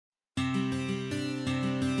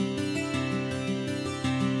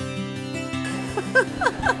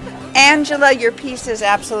Angela, your piece is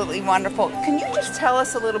absolutely wonderful. Can you just tell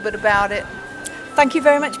us a little bit about it? Thank you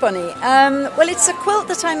very much, Bonnie. Well, it's a quilt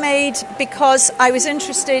that I made because I was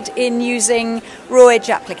interested in using raw edge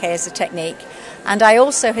applique as a technique, and I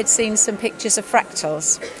also had seen some pictures of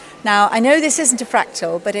fractals. Now, I know this isn't a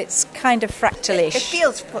fractal, but it's kind of fractalish. It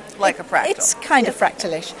feels like a fractal. It's kind of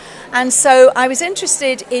fractalish. And so I was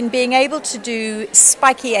interested in being able to do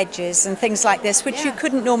spiky edges and things like this, which you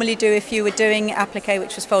couldn't normally do if you were doing applique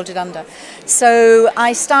which was folded under. So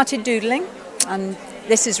I started doodling, and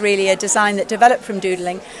this is really a design that developed from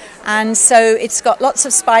doodling. And so it's got lots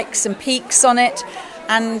of spikes and peaks on it.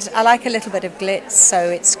 And I like a little bit of glitz, so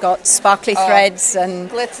it's got sparkly threads. And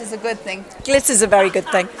glitz is a good thing. Glitz is a very good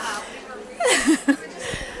thing.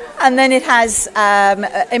 And then it has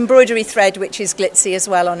embroidery thread, which is glitzy as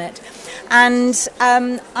well on it. And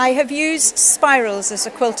I have used spirals as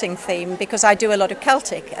a quilting theme because I do a lot of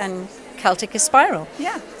Celtic, and Celtic is spiral.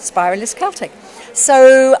 Yeah. Spiral is Celtic.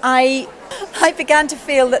 So I began to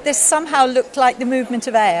feel that this somehow looked like the movement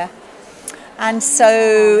of air. And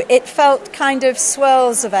so it felt kind of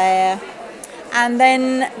swirls of air. And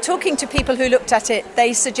then talking to people who looked at it,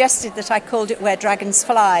 they suggested that I called it Where Dragons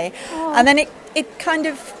Fly. Oh. And then it kind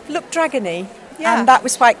of looked dragony. Yeah. And that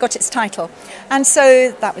was why it got its title. And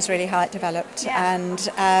so that was really how it developed. Yeah.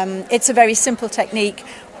 And it's a very simple technique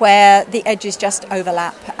where the edges just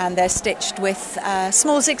overlap and they're stitched with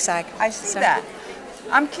small zigzag. I see that.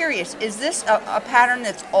 I'm curious, is this a pattern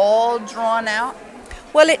that's all drawn out?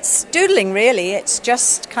 Well, it's doodling, really. It's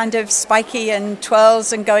just kind of spiky and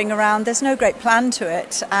twirls and going around. There's no great plan to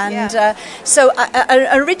it. And so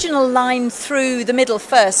an original line through the middle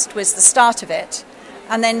first was the start of it,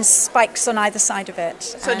 and then spikes on either side of it.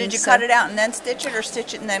 So did you cut it out and then stitch it, or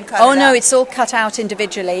stitch it and then cut it out? Oh, no, it's all cut out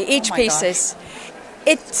individually. Each piece is...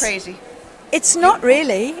 It's crazy. It's not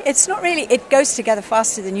really. It's not really. It goes together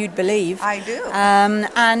faster than you'd believe. I do.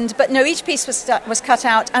 But no, each piece was cut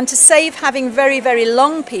out, and to save having very, very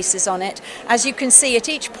long pieces on it, as you can see at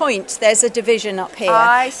each point, there's a division up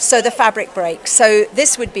here. So the fabric breaks. So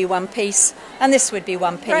this would be one piece, and this would be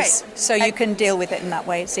one piece. Right. So you can deal with it in that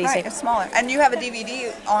way. It's easy. Right, it's smaller. And you have a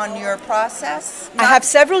DVD on your process? I have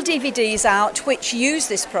several DVDs out which use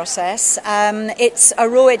this process. It's a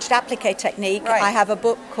raw-edged applique technique. Right. I have a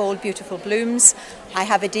book called Beautiful Blue. I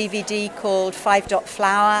have a DVD called 5-Dot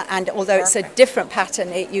Flower, and although it's a different pattern,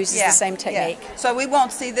 it uses the same technique. Yeah. So we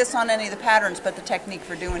won't see this on any of the patterns, but the technique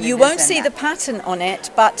for doing it. You won't see the pattern on it,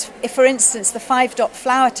 but if, for instance, the 5-Dot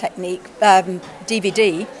Flower technique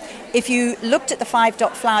DVD, if you looked at the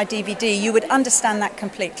 5-Dot Flower DVD, you would understand that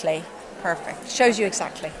completely. Perfect. Shows you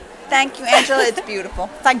exactly. Thank you, Angela. It's beautiful.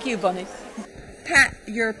 Thank you, Bonnie. Pat,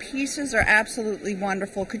 your pieces are absolutely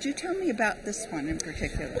wonderful. Could you tell me about this one in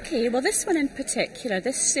particular? Okay, well, this one in particular,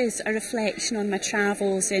 this is a reflection on my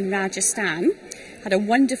travels in Rajasthan. Had a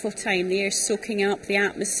wonderful time there, soaking up the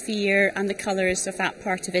atmosphere and the colours of that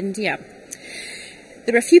part of India.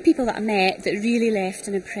 There were a few people that I met that really left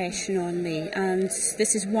an impression on me, and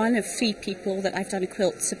this is one of 3 people that I've done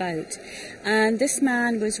quilts about. And this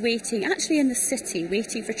man was waiting, actually in the city,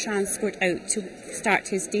 waiting for transport out to start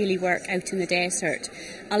his daily work out in the desert.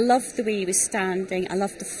 I loved the way he was standing. I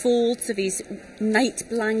loved the folds of his night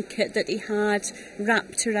blanket that he had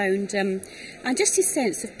wrapped around him, and just his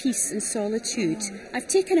sense of peace and solitude. I've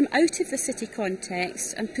taken him out of the city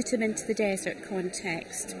context and put him into the desert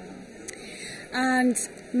context. And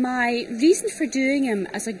my reason for doing him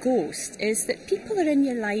as a ghost is that people are in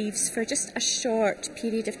your lives for just a short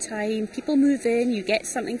period of time. People move in, you get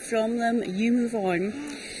something from them, you move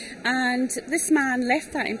on. And this man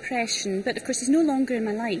left that impression, but of course he's no longer in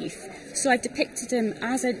my life. So I depicted him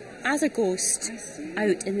as a ghost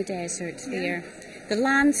out in the desert there. The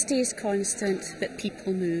land stays constant, but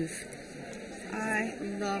people move. I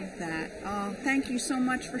love that. Oh, thank you so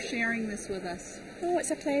much for sharing this with us. Oh,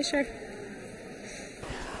 it's a pleasure.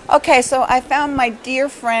 Okay, so I found my dear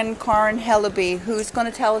friend Karin Hellaby, who's going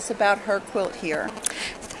to tell us about her quilt here.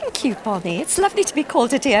 Thank you, Bonnie. It's lovely to be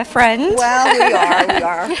called a dear friend. Well, we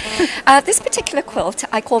are. This particular quilt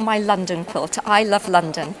I call my London quilt. I love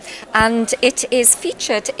London. And it is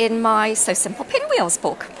featured in my So Simple Pinwheels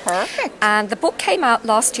book. Perfect. And the book came out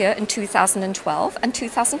last year in 2012, and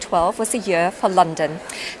 2012 was a year for London.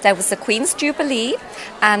 There was the Queen's Jubilee,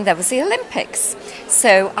 and there was the Olympics.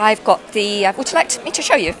 So I've got the... would you like me to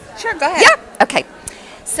show you? Sure, go ahead. Yeah? Okay.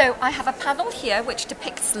 So I have a panel here which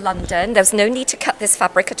depicts London. There's no need to cut this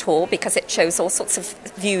fabric at all because it shows all sorts of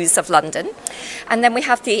views of London. And then we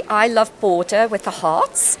have the I Love border with the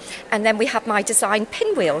hearts. And then we have my design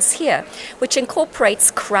pinwheels here, which incorporates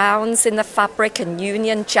crowns in the fabric and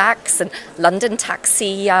Union Jacks and London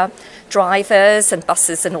taxi drivers and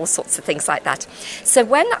buses and all sorts of things like that. So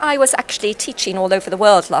when I was actually teaching all over the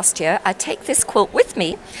world last year, I take this quilt with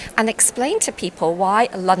me and explain to people why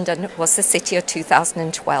London was the city of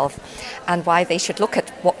 2012 and why they should look at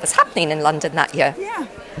what was happening in London that year. Yeah.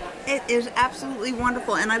 It is absolutely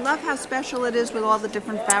wonderful, and I love how special it is with all the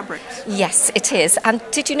different fabrics. Yes, it is. And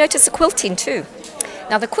did you notice the quilting too?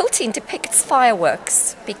 Now, the quilting depicts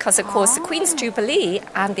fireworks because, of course, the Queen's Jubilee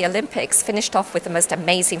and the Olympics finished off with the most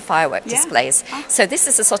amazing firework displays. So this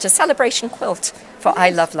is a sort of celebration quilt for I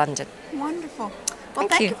Love London. Wonderful. Well,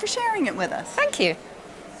 thank you for sharing it with us. Thank you.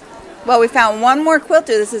 Well, we found one more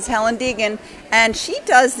quilter. This is Helen Deighan, and she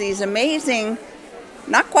does these amazing,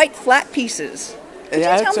 not quite flat pieces. Could you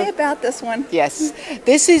tell me about this one? Yes,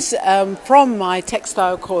 this is from my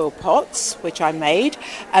textile coil pots, which I made,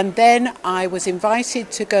 and then I was invited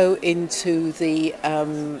to go into the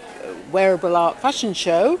wearable art fashion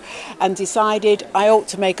show and decided I ought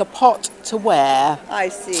to make a pot to wear. I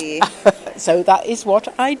see. So that is what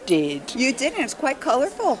I did. You did, and it's quite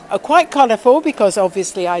colourful. Quite colourful because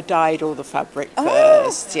obviously I dyed all the fabric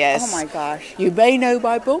first, yes. Oh my gosh. You may know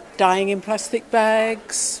my book, Dyeing in Plastic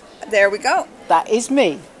Bags. There we go. That is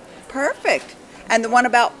me. Perfect. And the one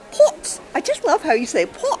about pots. I just love how you say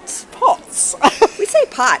pots. Pots. We say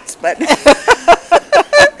pots, but you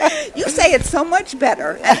say it so much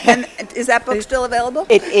better. And is that book still available?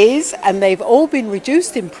 It is, and they've all been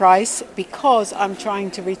reduced in price because I'm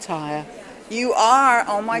trying to retire. You are?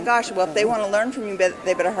 Oh my gosh. Well, if they want to learn from you,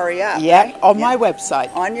 they better hurry up. Yeah, right? on my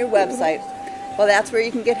website. On your website. Well, that's where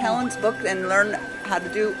you can get Helen's book and learn how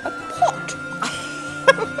to do a pot.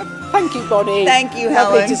 Thank you, Bonnie. Thank you,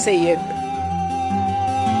 Helen. Lovely to see you.